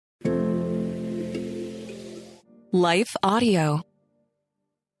Life Audio.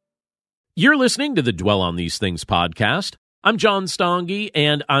 You're listening to the Dwell on These Things podcast. I'm John Stange,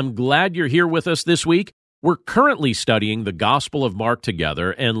 and I'm glad you're here with us this week. We're currently studying the Gospel of Mark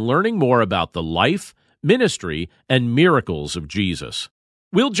together and learning more about the life, ministry, and miracles of Jesus.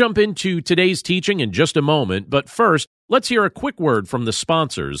 We'll jump into today's teaching in just a moment, but first, let's hear a quick word from the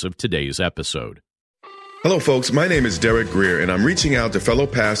sponsors of today's episode. Hello, folks. My name is Derek Greer, and I'm reaching out to fellow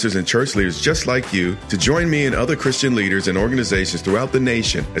pastors and church leaders just like you to join me and other Christian leaders and organizations throughout the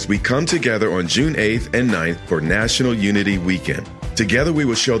nation as we come together on June 8th and 9th for National Unity Weekend. Together, we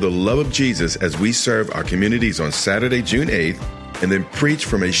will show the love of Jesus as we serve our communities on Saturday, June 8th, and then preach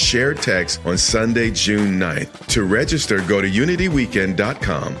from a shared text on Sunday, June 9th. To register, go to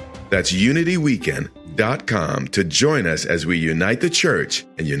unityweekend.com. That's unityweekend.com to join us as we unite the church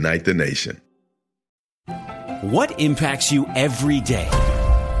and unite the nation. What impacts you every day?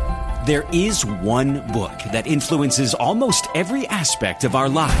 There is one book that influences almost every aspect of our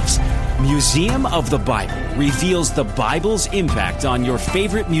lives. Museum of the Bible reveals the Bible's impact on your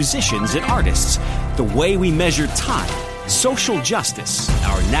favorite musicians and artists, the way we measure time, social justice,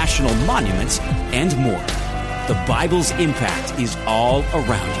 our national monuments, and more. The Bible's impact is all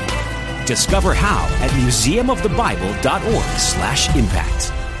around you. Discover how at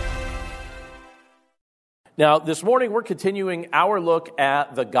museumofthebible.org/impact. Now, this morning we're continuing our look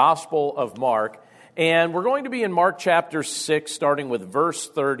at the Gospel of Mark, and we're going to be in Mark chapter 6, starting with verse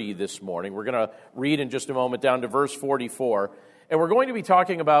 30 this morning. We're going to read in just a moment down to verse 44, and we're going to be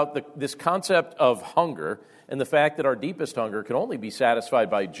talking about this concept of hunger and the fact that our deepest hunger can only be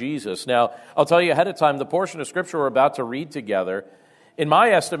satisfied by Jesus. Now, I'll tell you ahead of time, the portion of Scripture we're about to read together, in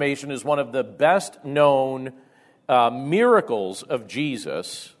my estimation, is one of the best-known miracles of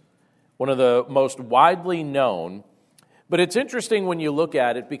Jesus, one of the most widely known. But it's interesting when you look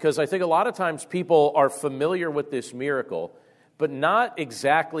at it because I think a lot of times people are familiar with this miracle, but not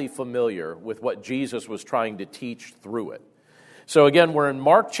exactly familiar with what Jesus was trying to teach through it. So again, we're in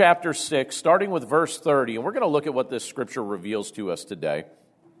Mark chapter 6, starting with verse 30, and we're going to look at what this scripture reveals to us today.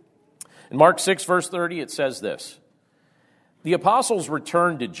 In Mark 6, verse 30, it says this: "The apostles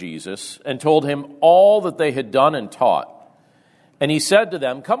returned to Jesus and told him all that they had done and taught. And he said to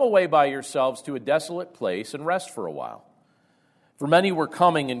them, 'Come away by yourselves to a desolate place and rest for a while.' For many were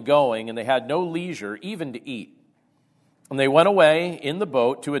coming and going, and they had no leisure even to eat. And they went away in the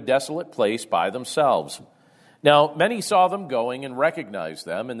boat to a desolate place by themselves. Now many saw them going and recognized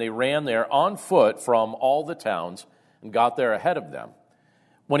them, and they ran there on foot from all the towns and got there ahead of them.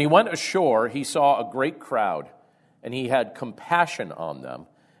 When he went ashore, he saw a great crowd, and he had compassion on them,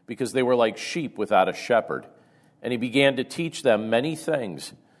 because they were like sheep without a shepherd. And he began to teach them many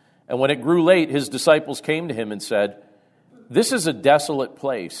things. And when it grew late, his disciples came to him and said, 'This is a desolate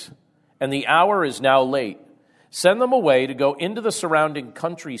place, and the hour is now late. Send them away to go into the surrounding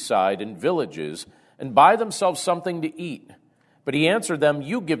countryside and villages and buy themselves something to eat.' But he answered them,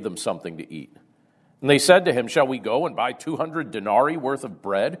 'You give them something to eat.' And they said to him, 'Shall we go and buy 200 denarii worth of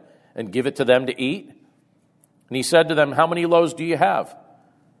bread and give it to them to eat?' And he said to them, 'How many loaves do you have?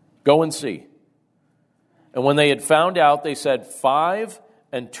 Go and see.' And when they had found out, they said, 5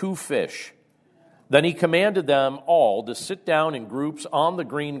 and 2 fish. Then he commanded them all to sit down in groups on the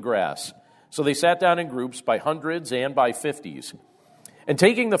green grass. So they sat down in groups by hundreds and by 50s. And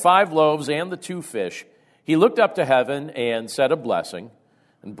taking the 5 loaves and the 2 fish, he looked up to heaven and said a blessing,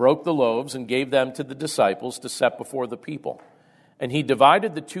 and broke the loaves and gave them to the disciples to set before the people. And he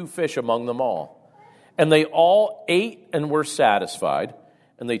divided the 2 fish among them all. And they all ate and were satisfied.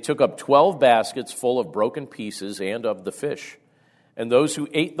 And they took up 12 baskets full of broken pieces and of the fish. And those who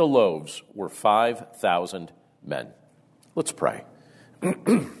ate the loaves were 5,000 men." Let's pray.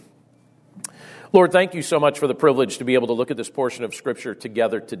 Lord, thank you so much for the privilege to be able to look at this portion of Scripture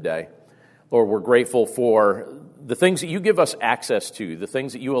together today. Lord, we're grateful for the things that you give us access to, the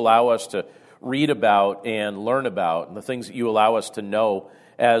things that you allow us to read about and learn about, and the things that you allow us to know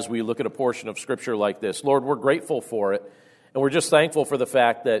as we look at a portion of Scripture like this. Lord, we're grateful for it. And we're just thankful for the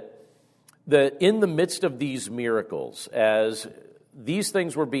fact that in the midst of these miracles, as these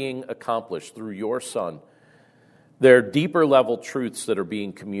things were being accomplished through your Son, there are deeper level truths that are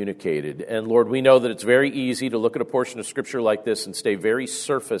being communicated. And Lord, we know that it's very easy to look at a portion of Scripture like this and stay very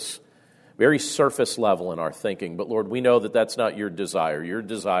surface level in our thinking. But Lord, we know that that's not your desire. Your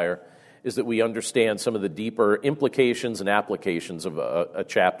desire is that we understand some of the deeper implications and applications of a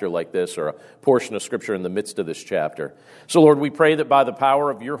chapter like this, or a portion of Scripture in the midst of this chapter. So, Lord, we pray that by the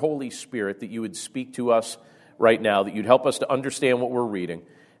power of your Holy Spirit that you would speak to us right now, that you'd help us to understand what we're reading,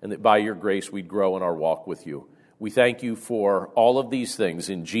 and that by your grace we'd grow in our walk with you. We thank you for all of these things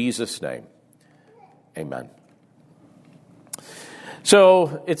in Jesus' name. Amen.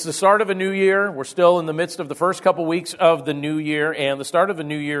 So it's the start of a new year. We're still in the midst of the first couple weeks of the new year, and the start of a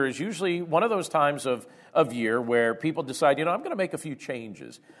new year is usually one of those times of year where people decide, I'm going to make a few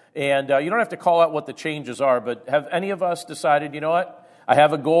changes. And you don't have to call out what the changes are, but have any of us decided, what? I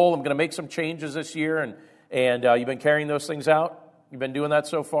have a goal. I'm going to make some changes this year, and you've been carrying those things out? You've been doing that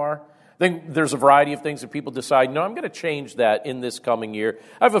so far? I think there's a variety of things that people decide, I'm going to change that in this coming year.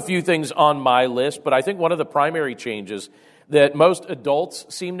 I have a few things on my list, but I think one of the primary changes that most adults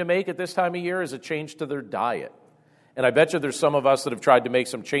seem to make at this time of year is a change to their diet. And I bet you there's some of us that have tried to make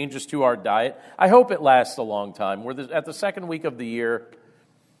some changes to our diet. I hope it lasts a long time. We're at the second week of the year.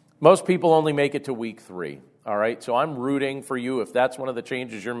 Most people only make it to week 3. All right, so I'm rooting for you, if that's one of the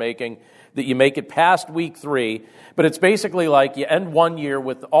changes you're making, that you make it past week 3. But it's basically like you end one year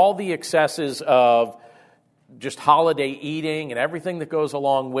with all the excesses of just holiday eating and everything that goes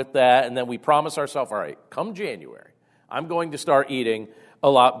along with that. And then we promise ourselves, all right, come January, I'm going to start eating a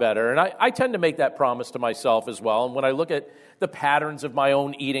lot better. And I tend to make that promise to myself as well. And when I look at the patterns of my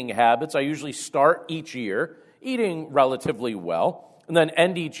own eating habits, I usually start each year eating relatively well, and then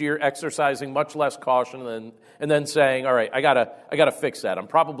end each year exercising much less caution, and then saying, all right, I gotta fix that. I'm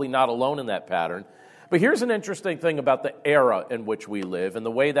probably not alone in that pattern. But here's an interesting thing about the era in which we live and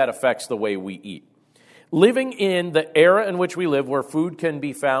the way that affects the way we eat. Living in the era in which we live, where food can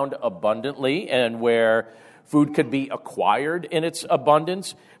be found abundantly and where food could be acquired in its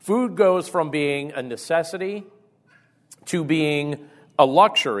abundance, food goes from being a necessity to being a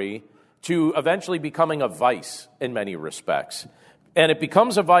luxury to eventually becoming a vice in many respects. And it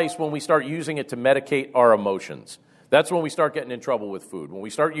becomes a vice when we start using it to medicate our emotions. That's when we start getting in trouble with food. When we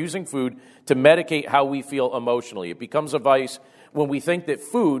start using food to medicate how we feel emotionally. It becomes a vice when we think that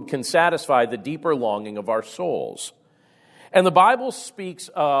food can satisfy the deeper longing of our souls. And the Bible speaks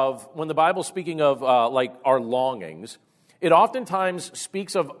of, when the Bible's speaking of like our longings, it oftentimes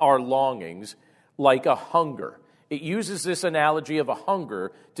speaks of our longings like a hunger. It uses this analogy of a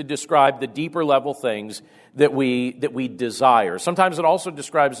hunger to describe the deeper level things that we desire. Sometimes it also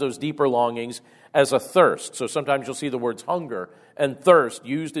describes those deeper longings as a thirst. So sometimes you'll see the words hunger and thirst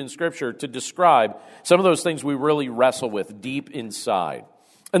used in Scripture to describe some of those things we really wrestle with deep inside.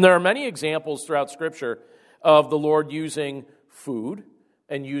 And there are many examples throughout Scripture of the Lord using food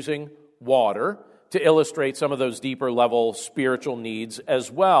and using water to illustrate some of those deeper level spiritual needs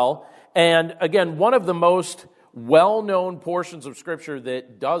as well. And again, one of the most well-known portions of Scripture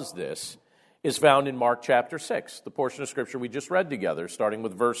that does this is found in Mark chapter 6, the portion of Scripture we just read together, starting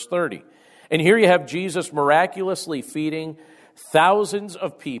with verse 30. And here you have Jesus miraculously feeding thousands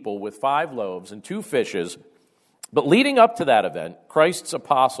of people with 5 loaves and 2 fishes. But leading up to that event, Christ's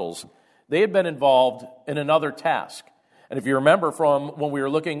apostles, they had been involved in another task. And if you remember from when we were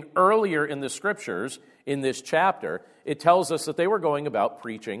looking earlier in the Scriptures, in this chapter, it tells us that they were going about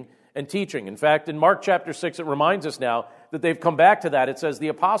preaching and teaching. In fact, in Mark chapter 6, it reminds us now that they've come back to that. It says the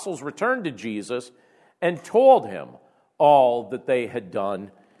apostles returned to Jesus and told him all that they had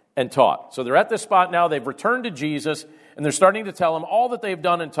done and taught. So they're at this spot now. They've returned to Jesus, and they're starting to tell him all that they've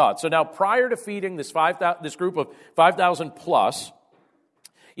done and taught. So now, prior to feeding this group of 5,000 plus,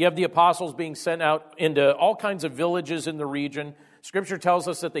 you have the apostles being sent out into all kinds of villages in the region. Scripture tells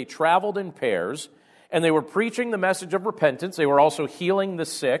us that they traveled in pairs, and they were preaching the message of repentance. They were also healing the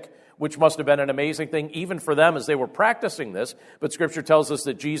sick, which must have been an amazing thing even for them as they were practicing this. But Scripture tells us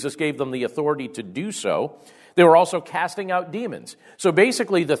that Jesus gave them the authority to do so. They were also casting out demons. So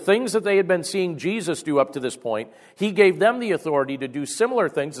basically, the things that they had been seeing Jesus do up to this point, he gave them the authority to do similar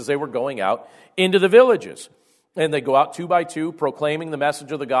things as they were going out into the villages. And they go out 2 by 2, proclaiming the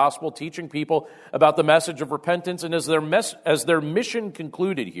message of the gospel, teaching people about the message of repentance. And as their mission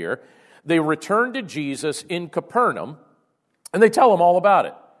concluded here, they return to Jesus in Capernaum, and they tell him all about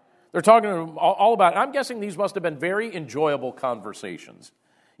it. They're talking to him all about it. I'm guessing these must have been very enjoyable conversations.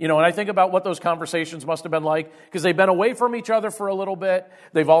 And I think about what those conversations must have been like, because they've been away from each other for a little bit.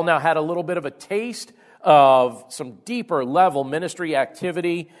 They've all now had a little bit of a taste of some deeper level ministry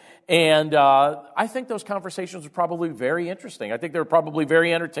activity. And I think those conversations were probably very interesting. I think they were probably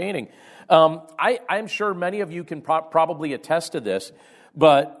very entertaining. I'm sure many of you can probably attest to this,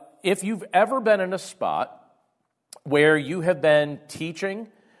 but if you've ever been in a spot where you have been teaching,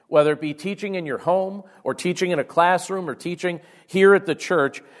 whether it be teaching in your home or teaching in a classroom or teaching here at the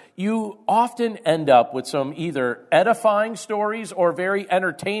church, you often end up with some either edifying stories or very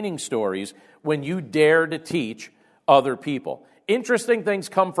entertaining stories when you dare to teach other people. Interesting things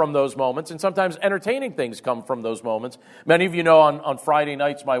come from those moments, and sometimes entertaining things come from those moments. Many of you know on Friday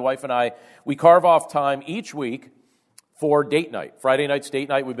nights, my wife and I, we carve off time each week for date night. Friday night's date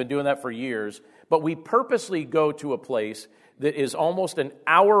night. We've been doing that for years. But we purposely go to a place that is almost an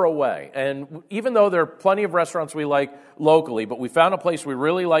hour away. And even though there are plenty of restaurants we like locally, but we found a place we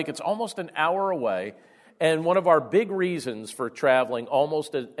really like, it's almost an hour away. And one of our big reasons for traveling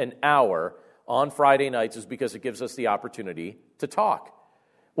almost an hour on Friday nights is because it gives us the opportunity to talk.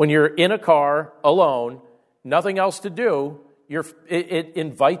 When you're in a car alone, nothing else to do, it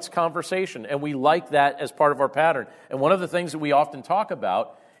invites conversation. And we like that as part of our pattern. And one of the things that we often talk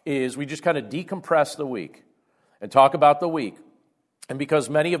about is we just kind of decompress the week and talk about the week. And because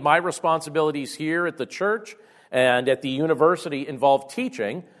many of my responsibilities here at the church and at the university involve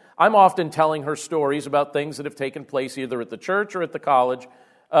teaching, I'm often telling her stories about things that have taken place either at the church or at the college,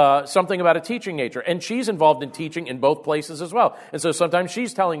 something about a teaching nature. And she's involved in teaching in both places as well. And so sometimes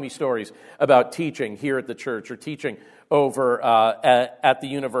she's telling me stories about teaching here at the church or teaching over at the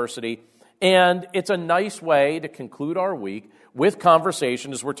university. And it's a nice way to conclude our week with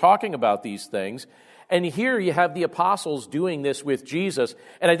conversation as we're talking about these things. And here you have the apostles doing this with Jesus.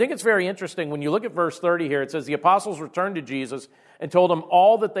 And I think it's very interesting when you look at verse 30 here. It says the apostles returned to Jesus and told him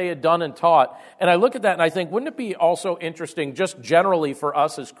all that they had done and taught. And I look at that and I think, wouldn't it be also interesting just generally for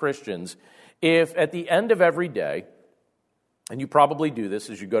us as Christians if at the end of every day, and you probably do this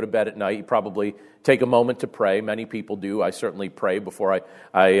as you go to bed at night, you probably take a moment to pray. Many people do. I certainly pray before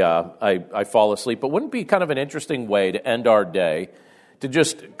I fall asleep. But wouldn't it be kind of an interesting way to end our day to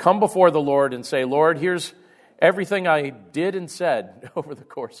just come before the Lord and say, Lord, here's everything I did and said over the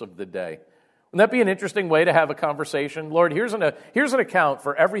course of the day. Wouldn't that be an interesting way to have a conversation? Lord, here's an account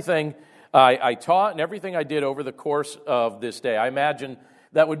for everything I taught and everything I did over the course of this day. I imagine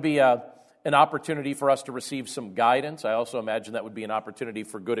that would be an opportunity for us to receive some guidance. I also imagine that would be an opportunity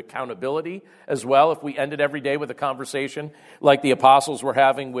for good accountability as well if we ended every day with a conversation like the apostles were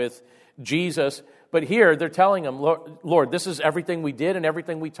having with Jesus. But here they're telling him, Lord, this is everything we did and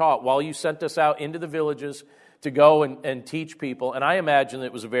everything we taught while you sent us out into the villages to go and teach people. And I imagine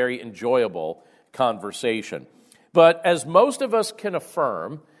it was a very enjoyable conversation. But as most of us can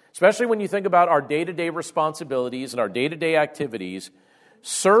affirm, especially when you think about our day-to-day responsibilities and our day-to-day activities,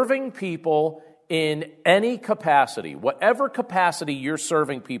 serving people in any capacity, whatever capacity you're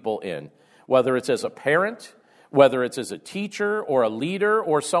serving people in, whether it's as a parent, whether it's as a teacher or a leader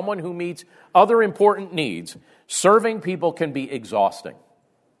or someone who meets other important needs, serving people can be exhausting.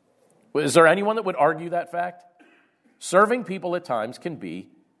 Is there anyone that would argue that fact? Serving people at times can be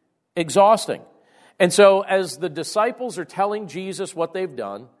exhausting. And so as the disciples are telling Jesus what they've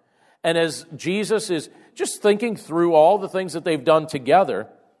done, and as Jesus is just thinking through all the things that they've done together,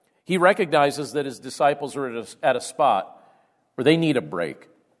 he recognizes that his disciples are at a spot where they need a break.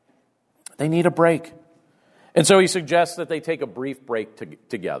 They need a break. And so he suggests that they take a brief break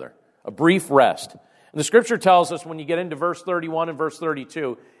together, a brief rest. And the scripture tells us when you get into verse 31 and verse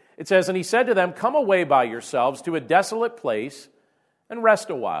 32, it says, and he said to them, come away by yourselves to a desolate place and rest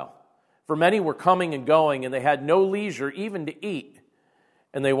a while. For many were coming and going, and they had no leisure even to eat.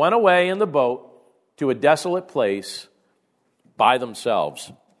 And they went away in the boat to a desolate place by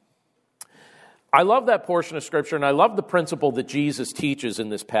themselves. I love that portion of Scripture, and I love the principle that Jesus teaches in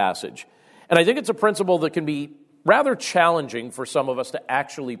this passage. And I think it's a principle that can be rather challenging for some of us to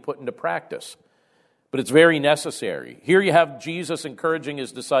actually put into practice. But it's very necessary. Here you have Jesus encouraging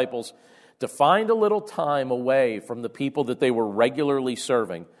his disciples to find a little time away from the people that they were regularly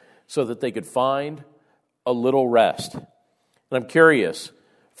serving so that they could find a little rest. And I'm curious,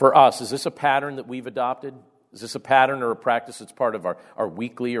 for us, is this a pattern that we've adopted? Is this a pattern or a practice that's part of our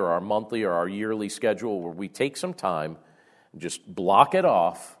weekly or our monthly or our yearly schedule where we take some time and just block it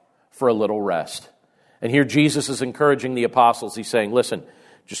off for a little rest? And here Jesus is encouraging the apostles. He's saying, listen,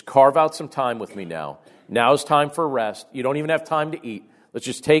 just carve out some time with me now. Now's time for rest. You don't even have time to eat. Let's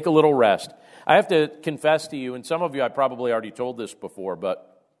just take a little rest. I have to confess to you, and some of you I probably already told this before,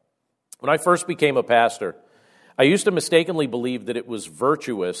 but when I first became a pastor, I used to mistakenly believe that it was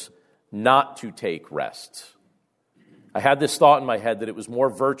virtuous not to take rests. I had this thought in my head that it was more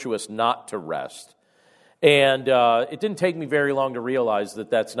virtuous not to rest. And it didn't take me very long to realize that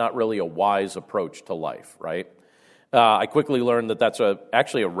that's not really a wise approach to life, right? I quickly learned that that's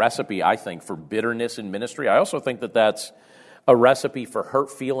actually a recipe, I think, for bitterness in ministry. I also think that that's a recipe for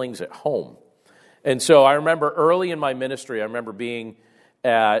hurt feelings at home. And so I remember early in my ministry, I remember being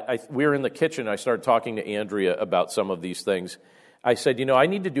we were in the kitchen. I started talking to Andrea about some of these things. I said, I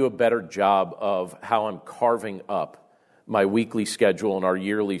need to do a better job of how I'm carving up my weekly schedule and our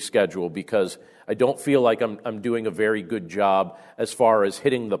yearly schedule because I don't feel like I'm doing a very good job as far as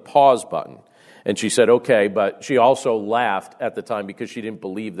hitting the pause button. And she said, okay, but she also laughed at the time because she didn't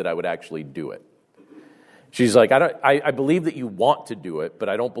believe that I would actually do it. She's like, I believe that you want to do it, but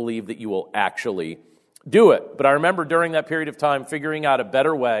I don't believe that you will actually do it. But I remember during that period of time figuring out a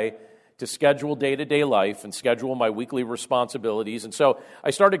better way to schedule day-to-day life and schedule my weekly responsibilities. And so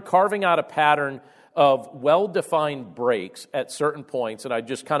I started carving out a pattern of well-defined breaks at certain points, and I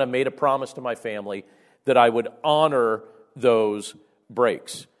just kind of made a promise to my family that I would honor those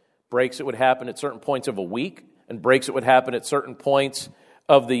breaks. Breaks that would happen at certain points of a week, and breaks that would happen at certain points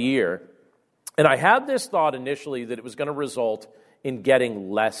of the year. And I had this thought initially that it was going to result in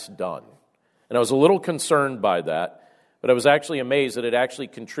getting less done. And I was a little concerned by that, but I was actually amazed that it actually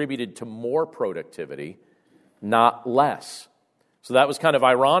contributed to more productivity, not less. So that was kind of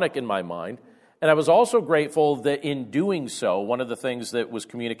ironic in my mind. And I was also grateful that in doing so, one of the things that was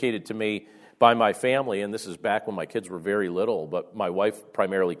communicated to me by my family, and this is back when my kids were very little, but my wife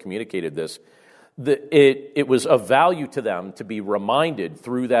primarily communicated this, that it was of value to them to be reminded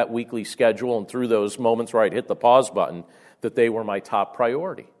through that weekly schedule and through those moments where I'd hit the pause button that they were my top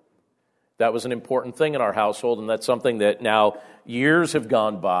priority. That was an important thing in our household, and that's something that now years have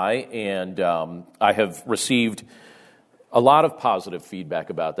gone by, and I have received a lot of positive feedback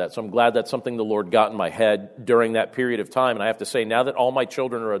about that. So I'm glad that's something the Lord got in my head during that period of time. And I have to say, now that all my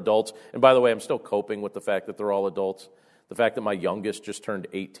children are adults, and by the way, I'm still coping with the fact that they're all adults, the fact that my youngest just turned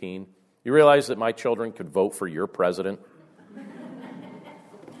 18. You realize that my children could vote for your president?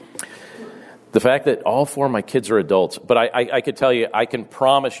 The fact that all four of my kids are adults, but I could tell you, I can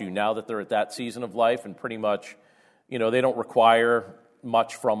promise you now that they're at that season of life and pretty much, they don't require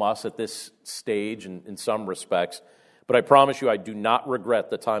much from us at this stage in some respects, but I promise you I do not regret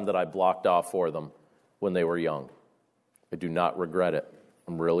the time that I blocked off for them when they were young. I do not regret it.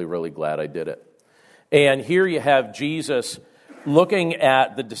 I'm really, really glad I did it. And here you have Jesus looking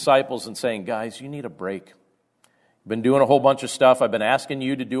at the disciples and saying, guys, you need a break. You've been doing a whole bunch of stuff. I've been asking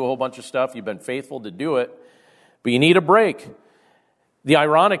you to do a whole bunch of stuff. You've been faithful to do it, but you need a break. The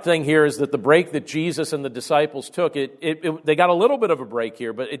ironic thing here is that the break that Jesus and the disciples took, they got a little bit of a break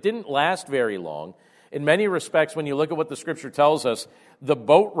here, but it didn't last very long. In many respects, when you look at what the Scripture tells us, the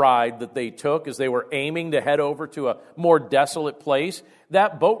boat ride that they took as they were aiming to head over to a more desolate place,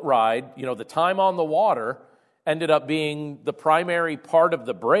 that boat ride, the time on the water ended up being the primary part of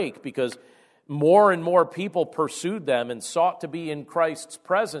the break because more and more people pursued them and sought to be in Christ's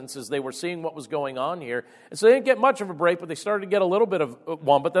presence as they were seeing what was going on here. And so they didn't get much of a break, but they started to get a little bit of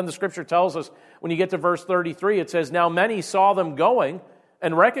one. But then the Scripture tells us, when you get to verse 33, it says, now many saw them going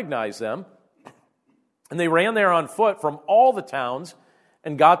and recognized them, and they ran there on foot from all the towns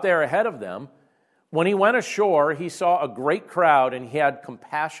and got there ahead of them. When he went ashore, he saw a great crowd, and he had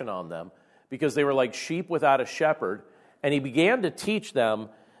compassion on them because they were like sheep without a shepherd, and he began to teach them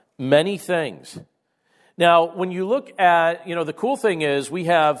many things. Now, when you look at, the cool thing is we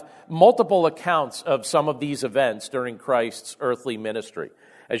have multiple accounts of some of these events during Christ's earthly ministry.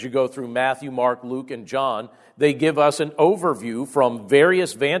 As you go through Matthew, Mark, Luke, and John, they give us an overview from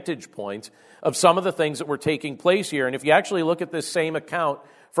various vantage points of some of the things that were taking place here. And if you actually look at this same account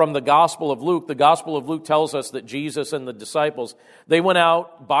from the Gospel of Luke tells us that Jesus and the disciples, they went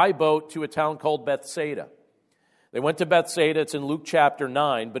out by boat to a town called Bethsaida. They went to Bethsaida, it's in Luke chapter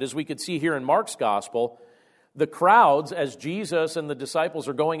 9, but as we could see here in Mark's Gospel, the crowds, as Jesus and the disciples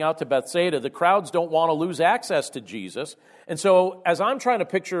are going out to Bethsaida, the crowds don't want to lose access to Jesus. And so as I'm trying to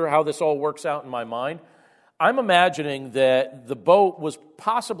picture how this all works out in my mind, I'm imagining that the boat was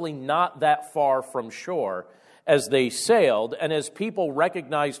possibly not that far from shore as they sailed, and as people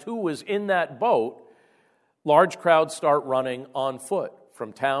recognized who was in that boat, large crowds start running on foot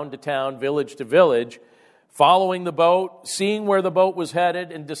from town to town, village to village, following the boat, seeing where the boat was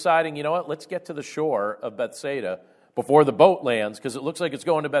headed, and deciding, let's get to the shore of Bethsaida before the boat lands, because it looks like it's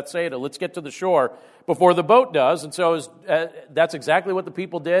going to Bethsaida. Let's get to the shore before the boat does. And so that's exactly what the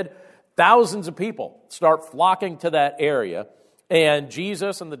people did. Thousands of people start flocking to that area, and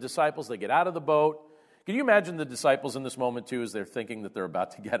Jesus and the disciples, they get out of the boat. Can you imagine the disciples in this moment, too, as they're thinking that they're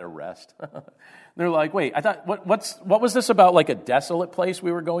about to get a rest? They're like, wait, I thought, what was this about, like a desolate place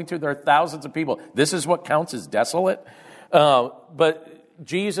we were going to? There are thousands of people. This is what counts as desolate? But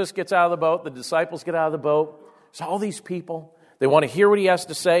Jesus gets out of the boat. The disciples get out of the boat. There's all these people. They want to hear what he has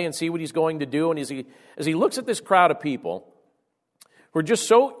to say and see what he's going to do. And as he looks at this crowd of people who are just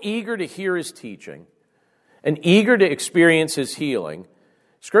so eager to hear his teaching and eager to experience his healing,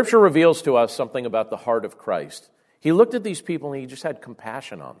 Scripture reveals to us something about the heart of Christ. He looked at these people and he just had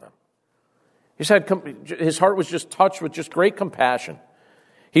compassion on them. His heart was just touched with just great compassion.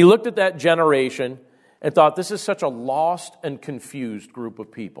 He looked at that generation and thought, this is such a lost and confused group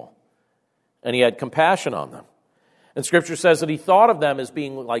of people. And he had compassion on them. And Scripture says that he thought of them as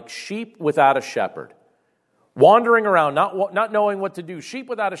being like sheep without a shepherd. wandering around, not knowing what to do. Sheep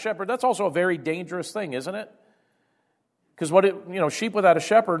without a shepherd, that's also a very dangerous thing, isn't it? Because sheep without a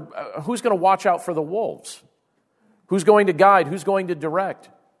shepherd, who's going to watch out for the wolves? Who's going to guide? Who's going to direct?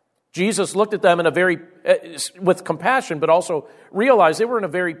 Jesus looked at them with compassion, but also realized they were in a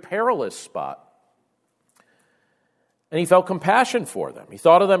very perilous spot. And he felt compassion for them. He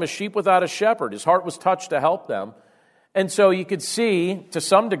thought of them as sheep without a shepherd. His heart was touched to help them. And so you could see, to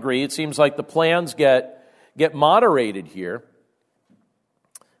some degree, it seems like the plans get moderated here,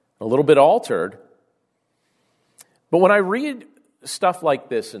 a little bit altered. But when I read stuff like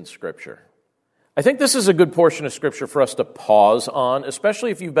this in Scripture, I think this is a good portion of Scripture for us to pause on,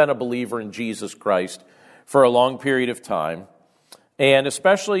 especially if you've been a believer in Jesus Christ for a long period of time, and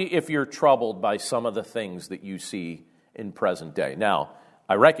especially if you're troubled by some of the things that you see in present day. Now,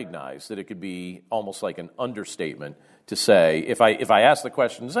 I recognize that it could be almost like an understatement to say, if I ask the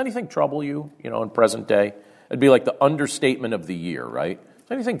question, does anything trouble you, in present day? It'd be like the understatement of the year, right?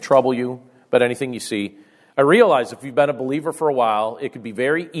 Does anything trouble you about anything you see? I realize if you've been a believer for a while, it could be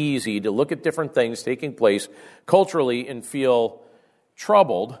very easy to look at different things taking place culturally and feel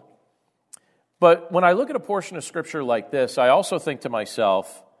troubled. But when I look at a portion of Scripture like this, I also think to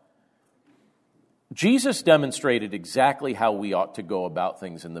myself, Jesus demonstrated exactly how we ought to go about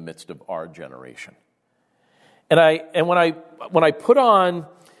things in the midst of our generation. And when I put on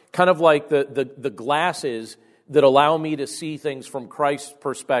kind of like the glasses that allow me to see things from Christ's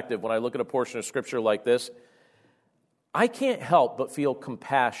perspective, when I look at a portion of Scripture like this, I can't help but feel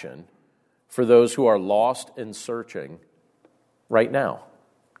compassion for those who are lost and searching right now,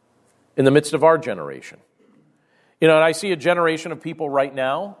 in the midst of our generation. And I see a generation of people right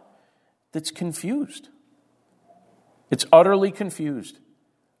now that's confused. It's utterly confused.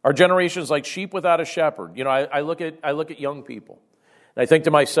 Our generation is like sheep without a shepherd. I look at young people, and I think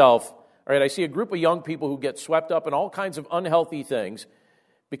to myself, all right, I see a group of young people who get swept up in all kinds of unhealthy things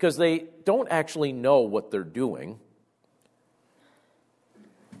because they don't actually know what they're doing.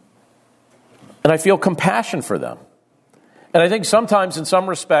 And I feel compassion for them. And I think sometimes, in some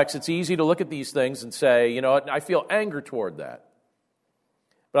respects, it's easy to look at these things and say, I feel anger toward that.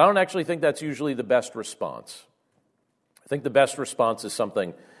 But I don't actually think that's usually the best response. I think the best response is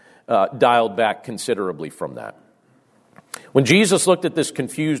something dialed back considerably from that. When Jesus looked at this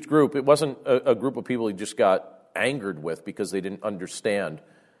confused group, it wasn't a group of people he just got angered with because they didn't understand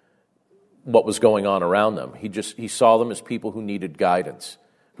what was going on around them. He saw them as people who needed guidance,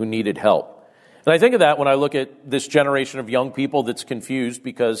 who needed help. And I think of that when I look at this generation of young people that's confused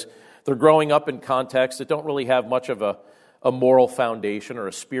because they're growing up in contexts that don't really have much of a moral foundation or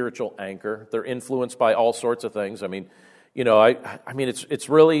a spiritual anchor. They're influenced by all sorts of things. It's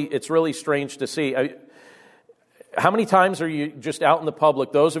really strange to see. How many times are you just out in the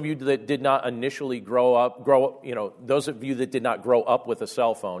public, those of you that did not initially grow up, those of you that did not grow up with a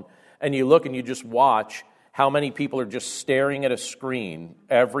cell phone, and you look and you just watch how many people are just staring at a screen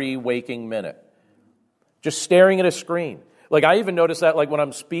every waking minute. Just staring at a screen. Like, I even notice that, like, when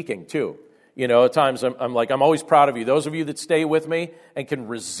I'm speaking, too. At times I'm always proud of you. Those of you that stay with me and can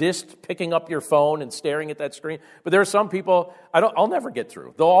resist picking up your phone and staring at that screen. But there are some people I'll never get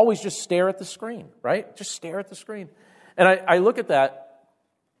through. They'll always just stare at the screen, right? Just stare at the screen. And I look at that,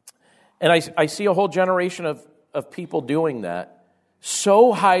 and I see a whole generation of people doing that,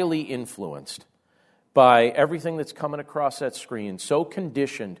 so highly influenced by everything that's coming across that screen, so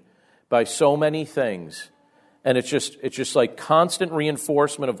conditioned by so many things. And it's just like constant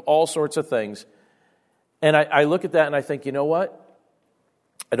reinforcement of all sorts of things. And I look at that and I think, you know what?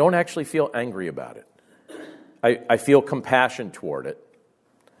 I don't actually feel angry about it. I feel compassion toward it.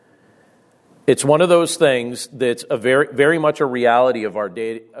 It's one of those things that's a very, very much a reality of our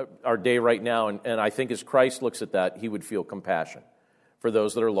day right now. And I think as Christ looks at that, he would feel compassion for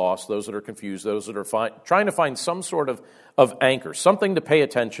those that are lost, those that are confused, those that are trying to find some sort of anchor, something to pay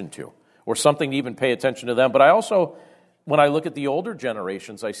attention to, or something to even pay attention to them. But I also, when I look at the older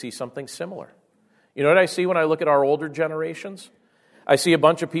generations, I see something similar. You know what I see when I look at our older generations? I see a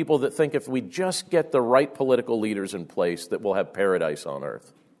bunch of people that think if we just get the right political leaders in place, that we'll have paradise on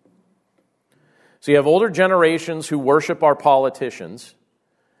earth. So you have older generations who worship our politicians,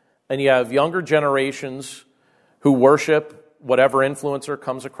 and you have younger generations who worship whatever influencer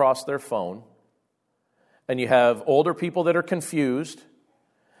comes across their phone, and you have older people that are confused,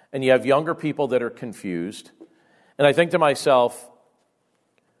 and you have younger people that are confused. And I think to myself,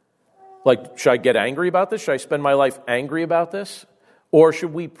 like, should I get angry about this? Should I spend my life angry about this? Or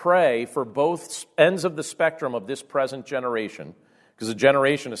should we pray for both ends of the spectrum of this present generation? Because a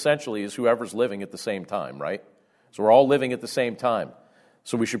generation essentially is whoever's living at the same time, right? So we're all living at the same time.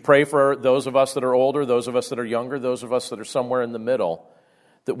 So we should pray for those of us that are older, those of us that are younger, those of us that are somewhere in the middle,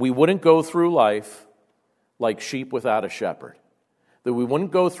 that we wouldn't go through life like sheep without a shepherd. That we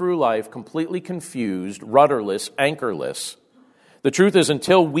wouldn't go through life completely confused, rudderless, anchorless. The truth is,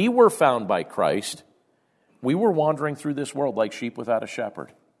 until we were found by Christ, we were wandering through this world like sheep without a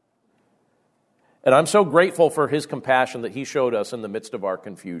shepherd. And I'm so grateful for his compassion that he showed us in the midst of our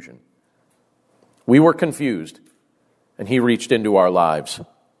confusion. We were confused, and he reached into our lives.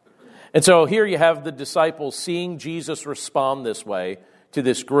 And so here you have the disciples seeing Jesus respond this way to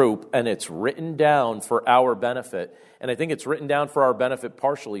this group, and it's written down for our benefit. And I think it's written down for our benefit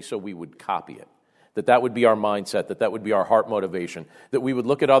partially so we would copy it. That would be our mindset, that would be our heart motivation, that we would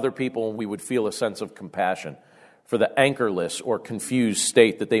look at other people and we would feel a sense of compassion for the anchorless or confused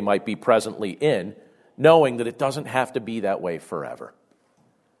state that they might be presently in, knowing that it doesn't have to be that way forever.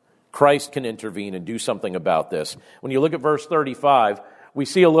 Christ can intervene and do something about this. When you look at verse 35, we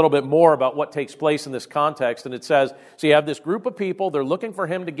see a little bit more about what takes place in this context, and it says, so you have this group of people, they're looking for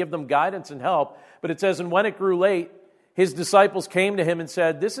him to give them guidance and help, but it says, and when it grew late, his disciples came to him and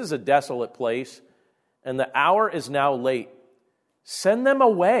said, this is a desolate place, and the hour is now late. Send them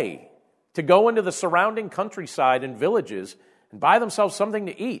away to go into the surrounding countryside and villages and buy themselves something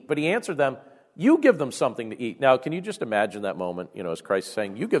to eat. But he answered them, you give them something to eat. Now, can you just imagine that moment, as Christ is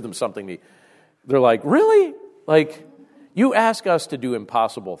saying, you give them something to eat. They're like, really? You ask us to do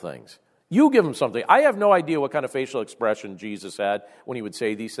impossible things. You give them something. I have no idea what kind of facial expression Jesus had when he would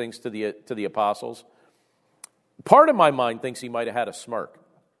say these things to the apostles. Part of my mind thinks he might have had a smirk.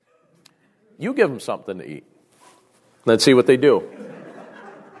 You give them something to eat. Let's see what they do.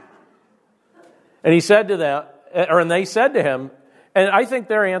 And he said to them, and they said to him, and I think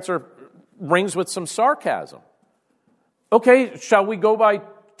their answer rings with some sarcasm. Okay, shall we go buy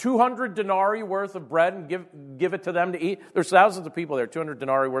 200 denarii worth of bread and give it to them to eat? There's thousands of people there, 200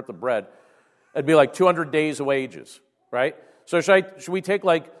 denarii worth of bread. It'd be like 200 days of wages, right? So should we take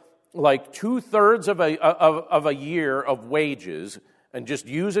like 2/3 of a year of wages and just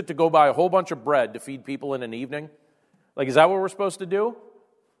use it to go buy a whole bunch of bread to feed people in an evening? Is that what we're supposed to do?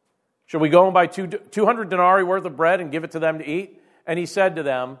 Should we go and buy 200 denarii worth of bread and give it to them to eat? And he said to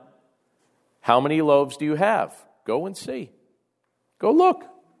them, how many loaves do you have? Go and see. Go look.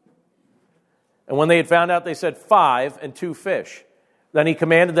 And when they had found out, they said 5 and 2 fish. Then he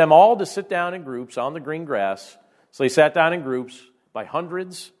commanded them all to sit down in groups on the green grass. So they sat down in groups by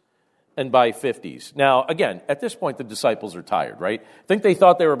hundreds and by 50s. Now, again, at this point, the disciples are tired, right? I think they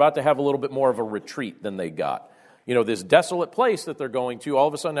thought they were about to have a little bit more of a retreat than they got. This desolate place that they're going to all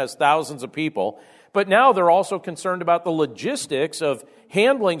of a sudden has thousands of people. But now they're also concerned about the logistics of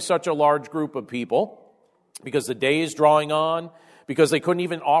handling such a large group of people because the day is drawing on, because they couldn't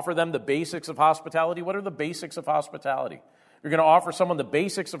even offer them the basics of hospitality. What are the basics of hospitality? You're going to offer someone the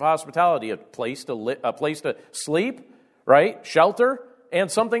basics of hospitality, a place to sleep, right? Shelter,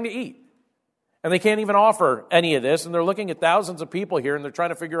 and something to eat. And they can't even offer any of this, and they're looking at thousands of people here, and they're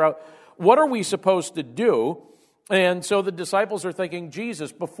trying to figure out, what are we supposed to do? And so the disciples are thinking,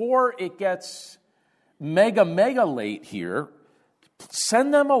 Jesus, before it gets mega late here,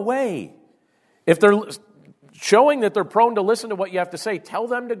 send them away. If they're showing that they're prone to listen to what you have to say, tell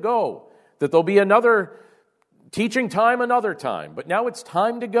them to go, that there'll be another teaching time another time. But now it's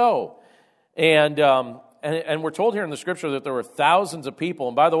time to go. And we're told here in the Scripture that there were thousands of people.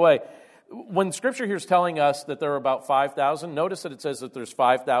 And by the way, when Scripture here is telling us that there are about 5,000, notice that it says that there's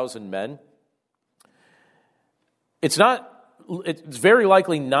 5,000 men. It's very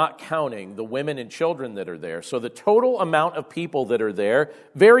likely not counting the women and children that are there. So the total amount of people that are there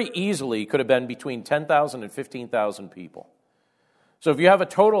very easily could have been between 10,000 and 15,000 people. So if you have a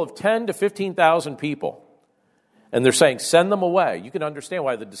total of 10 to 15,000 people, and they're saying, send them away, you can understand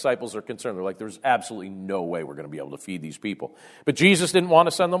why the disciples are concerned. They're like, there's absolutely no way we're going to be able to feed these people. But Jesus didn't want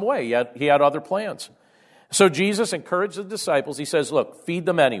to send them away. He had other plans. So Jesus encouraged the disciples. He says, look, feed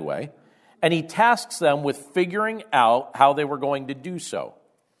them anyway. And he tasks them with figuring out how they were going to do so.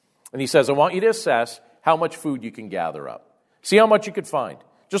 And he says, I want you to assess how much food you can gather up. See how much you could find.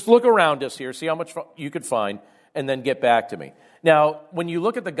 Just look around us here, see how much you could find, and then get back to me. Now, when you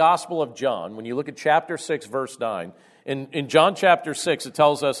look at the Gospel of John, when you look at chapter 6, verse 9, in John chapter 6, it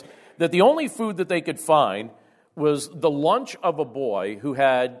tells us that the only food that they could find was the lunch of a boy who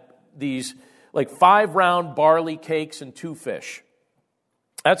had these 5 round barley cakes and 2 fish.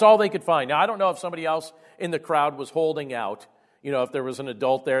 That's all they could find. Now, I don't know if somebody else in the crowd was holding out, if there was an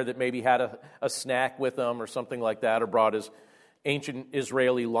adult there that maybe had a snack with them or something like that, or brought his ancient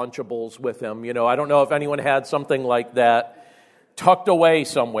Israeli Lunchables with him. I don't know if anyone had something like that tucked away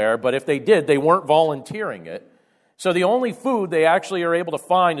somewhere, but if they did, they weren't volunteering it. So the only food they actually are able to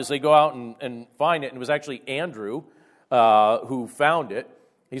find is they go out and find it. And it was actually Andrew who found it.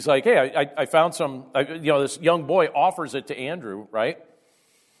 He's like, hey, I found some, this young boy offers it to Andrew, right?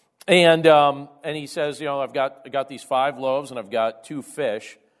 And he says, I've got these 5 loaves and I've got 2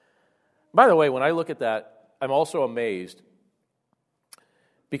 fish. By the way, when I look at that, I'm also amazed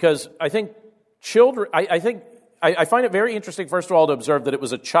because I think children, I find it very interesting, first of all, to observe that it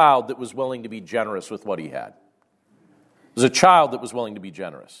was a child that was willing to be generous with what he had. It was a child that was willing to be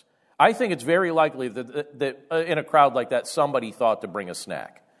generous. I think it's very likely that in a crowd like that, somebody thought to bring a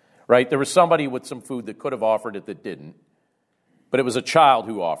snack, right? There was somebody with some food that could have offered it that didn't, but it was a child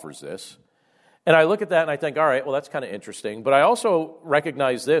who offers this. And I look at that and I think, all right, well, that's kind of interesting. But I also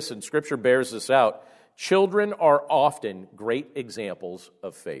recognize this, and Scripture bears this out. Children are often great examples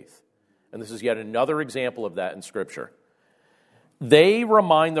of faith. And this is yet another example of that in Scripture. They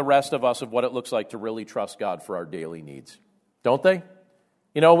remind the rest of us of what it looks like to really trust God for our daily needs. Don't they?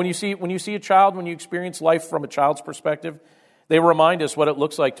 When you see a child, when you experience life from a child's perspective, they remind us what it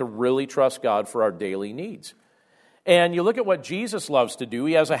looks like to really trust God for our daily needs. And you look at what Jesus loves to do.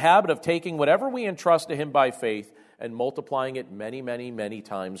 He has a habit of taking whatever we entrust to him by faith and multiplying it many, many, many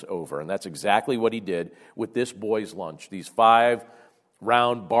times over. And that's exactly what he did with this boy's lunch. These 5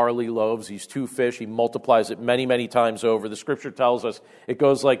 round barley loaves, these 2 fish, he multiplies it many, many times over. The Scripture tells us it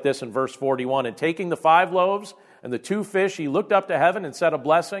goes like this in verse 41. And taking the 5 loaves and the 2 fish, he looked up to heaven and said a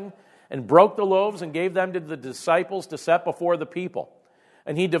blessing and broke the loaves and gave them to the disciples to set before the people.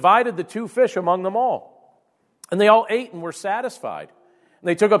 And he divided the 2 fish among them all. And they all ate and were satisfied. And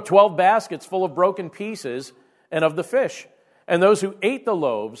they took up 12 baskets full of broken pieces and of the fish. And those who ate the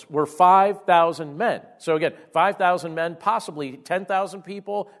loaves were 5,000 men. So again, 5,000 men, possibly 10,000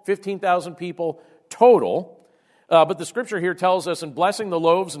 people, 15,000 people total. But the Scripture here tells us in blessing the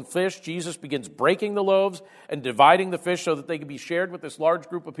loaves and fish, Jesus begins breaking the loaves and dividing the fish so that they could be shared with this large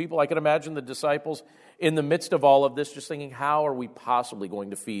group of people. I can imagine the disciples in the midst of all of this just thinking, how are we possibly going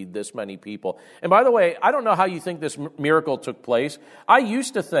to feed this many people? And by the way, I don't know how you think this miracle took place. I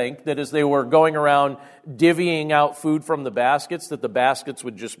used to think that as they were going around divvying out food from the baskets, that the baskets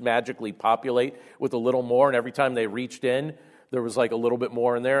would just magically populate with a little more, and every time they reached in, there was like a little bit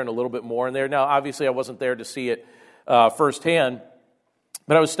more in there and a little bit more in there. Now, obviously, I wasn't there to see it firsthand,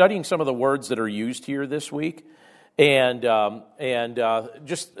 but I was studying some of the words that are used here this week, and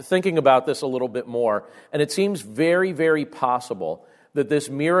just thinking about this a little bit more. And it seems very, very possible that this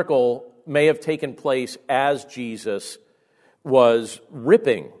miracle may have taken place as Jesus was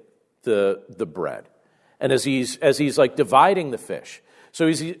ripping the bread, and as he's like dividing the fish. So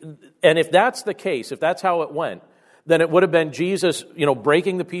and if that's the case, if that's how it went, then it would have been Jesus,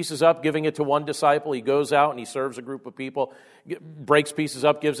 breaking the pieces up, giving it to one disciple. He goes out and he serves a group of people, breaks pieces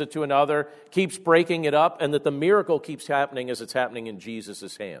up, gives it to another, keeps breaking it up, and that the miracle keeps happening as it's happening in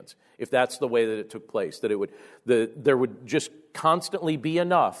Jesus' hands. If that's the way that it took place, that there would just constantly be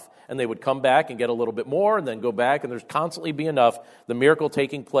enough, and they would come back and get a little bit more, and then go back, and there's constantly be enough. The miracle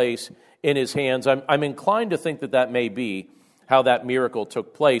taking place in his hands. I'm inclined to think that may be how that miracle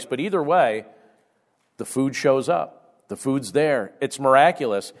took place. But either way, the food shows up. The food's there. It's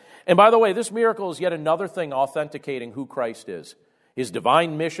miraculous. And by the way, this miracle is yet another thing authenticating who Christ is. His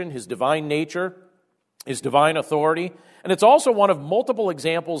divine mission, his divine nature, his divine authority. And it's also one of multiple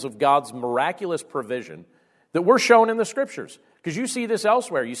examples of God's miraculous provision that we're shown in the Scriptures. Because you see this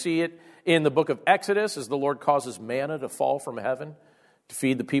elsewhere. You see it in the book of Exodus as the Lord causes manna to fall from heaven to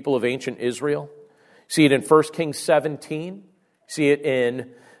feed the people of ancient Israel. You see it in 1 Kings 17. You see it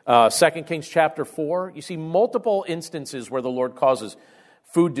in 2 Kings chapter 4, you see multiple instances where the Lord causes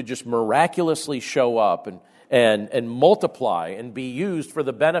food to just miraculously show up and multiply and be used for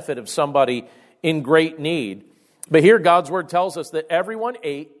the benefit of somebody in great need. But here God's word tells us that everyone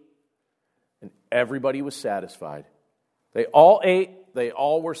ate and everybody was satisfied. They all ate, they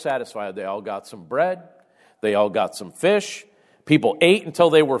all were satisfied. They all got some bread, they all got some fish. People ate until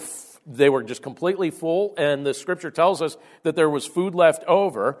they were just completely full, and the Scripture tells us that there was food left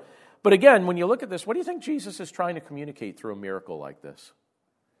over. But again, when you look at this, what do you think Jesus is trying to communicate through a miracle like this?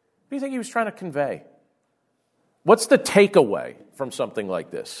 What do you think he was trying to convey? What's the takeaway from something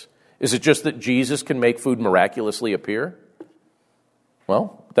like this? Is it just that Jesus can make food miraculously appear?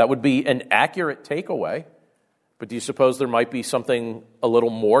 Well, that would be an accurate takeaway, but do you suppose there might be something a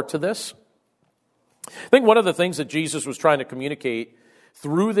little more to this? I think one of the things that Jesus was trying to communicate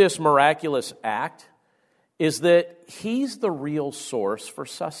through this miraculous act is that he's the real source for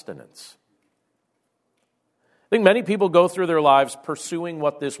sustenance. I think many people go through their lives pursuing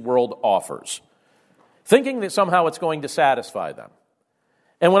what this world offers, thinking that somehow it's going to satisfy them.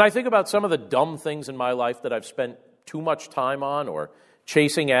 And when I think about some of the dumb things in my life that I've spent too much time on or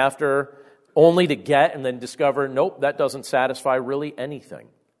chasing after only to get and then discover, nope, that doesn't satisfy really anything.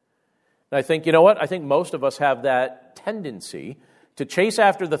 And I think, you know what? I think most of us have that tendency to chase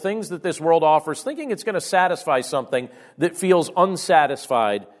after the things that this world offers, thinking it's going to satisfy something that feels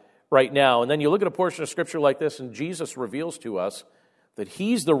unsatisfied right now. And then you look at a portion of Scripture like this, and Jesus reveals to us that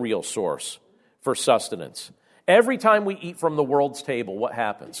He's the real source for sustenance. Every time we eat from the world's table, what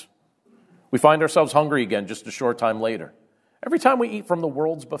happens? We find ourselves hungry again just a short time later. Every time we eat from the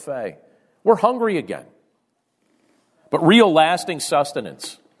world's buffet, we're hungry again. But real lasting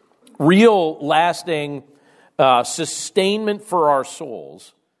sustenance, real lasting sustainment for our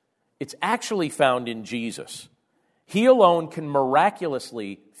souls, it's actually found in Jesus. He alone can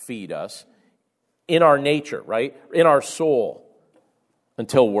miraculously feed us in our nature, right? In our soul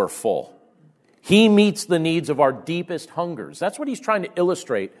until we're full. He meets the needs of our deepest hungers. That's what He's trying to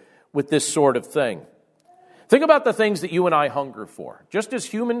illustrate with this sort of thing. Think about the things that you and I hunger for, just as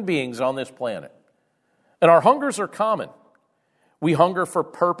human beings on this planet. And our hungers are common. We hunger for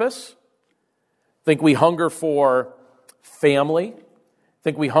purpose. Think we hunger for family.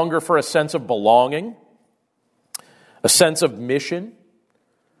 Think we hunger for a sense of belonging, a sense of mission,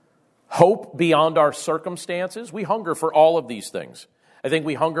 hope beyond our circumstances. We hunger for all of these things. I think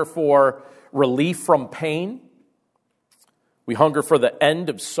we hunger for relief from pain. We hunger for the end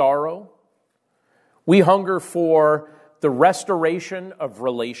of sorrow. We hunger for the restoration of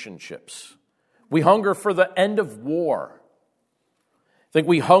relationships. We hunger for the end of war. I think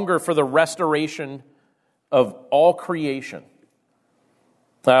we hunger for the restoration of all creation.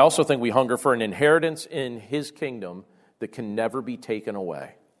 I also think we hunger for an inheritance in His kingdom that can never be taken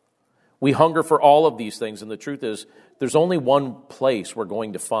away. We hunger for all of these things, and the truth is, there's only one place we're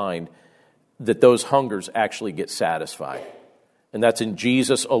going to find that those hungers actually get satisfied. And that's in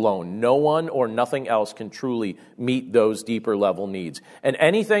Jesus alone. No one or nothing else can truly meet those deeper level needs. And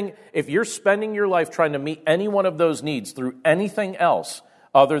anything, if you're spending your life trying to meet any one of those needs through anything else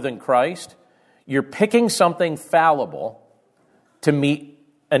other than Christ, you're picking something fallible to meet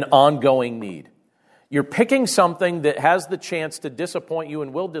an ongoing need. You're picking something that has the chance to disappoint you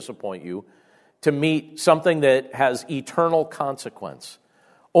and will disappoint you to meet something that has eternal consequence.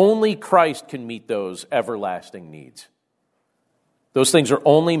 Only Christ can meet those everlasting needs. Those things are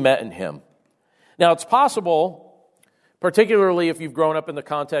only met in Him. Now, it's possible, particularly if you've grown up in the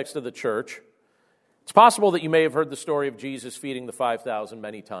context of the church, it's possible that you may have heard the story of Jesus feeding the 5,000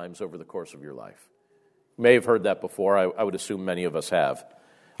 many times over the course of your life. You may have heard that before. I would assume many of us have.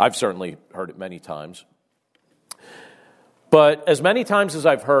 I've certainly heard it many times. But as many times as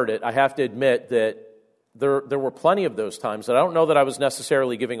I've heard it, I have to admit that there were plenty of those times that I don't know that I was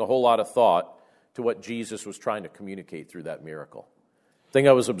necessarily giving a whole lot of thought to what Jesus was trying to communicate through that miracle. I think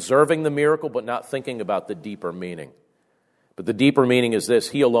I was observing the miracle, but not thinking about the deeper meaning. But the deeper meaning is this: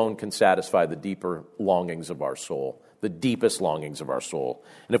 He alone can satisfy the deeper longings of our soul, the deepest longings of our soul.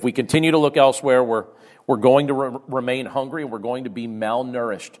 And if we continue to look elsewhere, we're going to remain hungry and we're going to be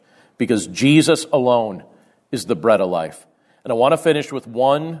malnourished because Jesus alone is the bread of life. And I want to finish with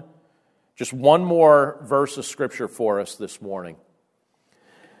just one more verse of Scripture for us this morning.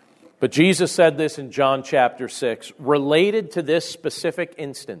 But Jesus said this in John chapter 6, related to this specific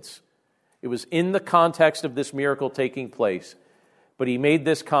instance. It was in the context of this miracle taking place. But He made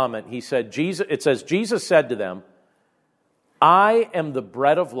this comment. He said, Jesus said to them, I am the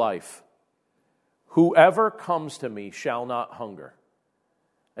bread of life. Whoever comes to me shall not hunger,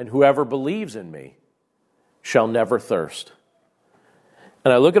 and whoever believes in me shall never thirst.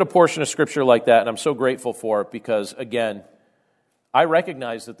 And I look at a portion of Scripture like that, and I'm so grateful for it because, again, I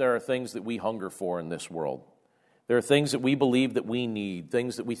recognize that there are things that we hunger for in this world. There are things that we believe that we need,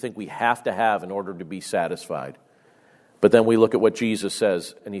 things that we think we have to have in order to be satisfied. But then we look at what Jesus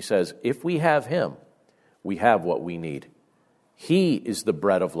says, and He says, if we have Him, we have what we need. He is the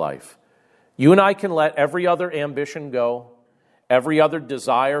bread of life. You and I can let every other ambition go, every other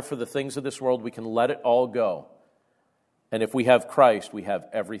desire for the things of this world, we can let it all go. And if we have Christ, we have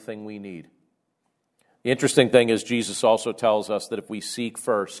everything we need. The interesting thing is Jesus also tells us that if we seek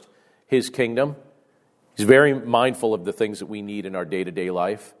first His kingdom, He's very mindful of the things that we need in our day-to-day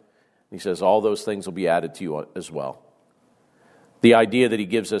life. He says all those things will be added to you as well. The idea that He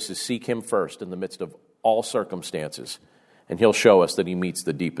gives us is seek Him first in the midst of all circumstances, and He'll show us that He meets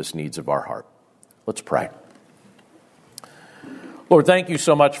the deepest needs of our heart. Let's pray. Lord, thank You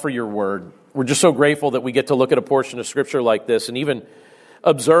so much for Your word. We're just so grateful that we get to look at a portion of Scripture like this and even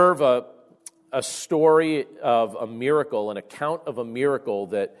observe a story of a miracle, an account of a miracle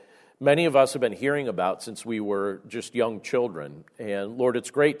that many of us have been hearing about since we were just young children. And Lord,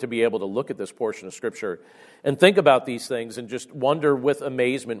 it's great to be able to look at this portion of Scripture and think about these things and just wonder with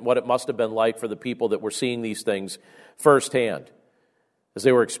amazement what it must have been like for the people that were seeing these things firsthand. As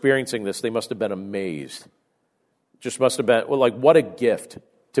they were experiencing this, they must have been amazed. Just must have been, well, like, what a gift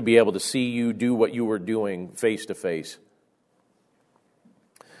to be able to see you do what you were doing face to face.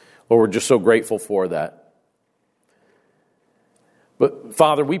 Lord, we're just so grateful for that. But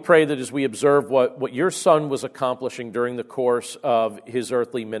Father, we pray that as we observe what your Son was accomplishing during the course of his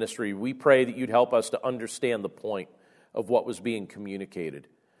earthly ministry, we pray that you'd help us to understand the point of what was being communicated.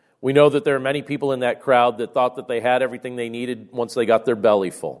 We know that there are many people in that crowd that thought that they had everything they needed once they got their belly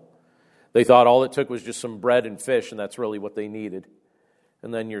full. They thought all it took was just some bread and fish, and that's really what they needed.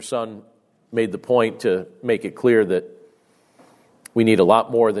 And then your Son made the point to make it clear that we need a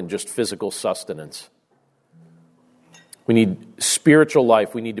lot more than just physical sustenance. We need spiritual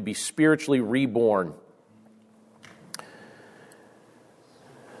life. We need to be spiritually reborn.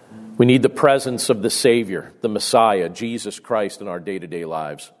 We need the presence of the Savior, the Messiah, Jesus Christ, in our day-to-day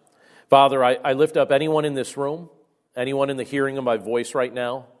lives. Father, I lift up anyone in this room, anyone in the hearing of my voice right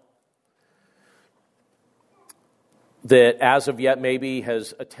now, that as of yet maybe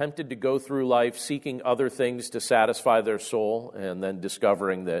has attempted to go through life seeking other things to satisfy their soul and then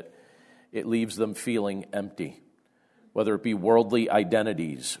discovering that it leaves them feeling empty, whether it be worldly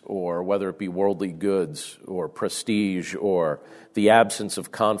identities or whether it be worldly goods or prestige or the absence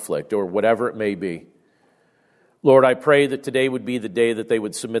of conflict or whatever it may be. Lord, I pray that today would be the day that they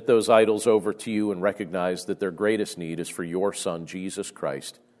would submit those idols over to you and recognize that their greatest need is for your Son, Jesus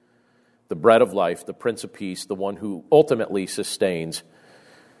Christ, the bread of life, the Prince of Peace, the one who ultimately sustains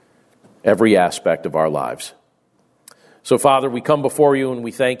every aspect of our lives. So, Father, we come before you and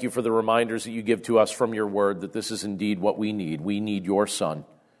we thank you for the reminders that you give to us from your word that this is indeed what we need. We need your Son.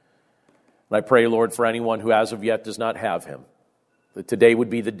 And I pray, Lord, for anyone who as of yet does not have him, that today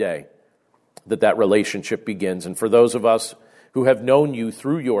would be the day that relationship begins. And for those of us who have known you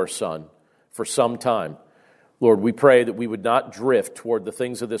through your Son for some time, Lord, we pray that we would not drift toward the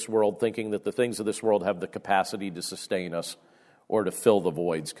things of this world, thinking that the things of this world have the capacity to sustain us or to fill the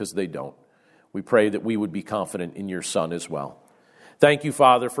voids, because they don't. We pray that we would be confident in your Son as well. Thank you,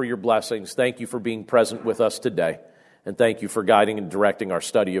 Father, for your blessings. Thank you for being present with us today. And thank you for guiding and directing our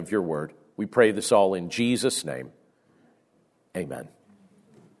study of your word. We pray this all in Jesus' name. Amen.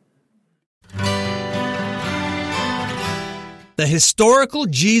 The Historical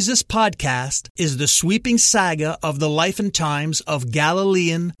Jesus Podcast is the sweeping saga of the life and times of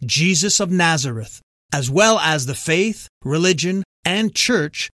Galilean Jesus of Nazareth, as well as the faith, religion, and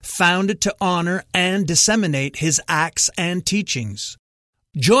church founded to honor and disseminate his acts and teachings.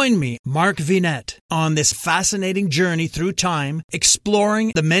 Join me, Mark Vinette, on this fascinating journey through time,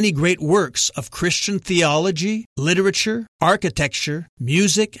 exploring the many great works of Christian theology, literature, architecture,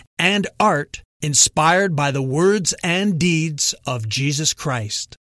 music, and art inspired by the words and deeds of Jesus Christ.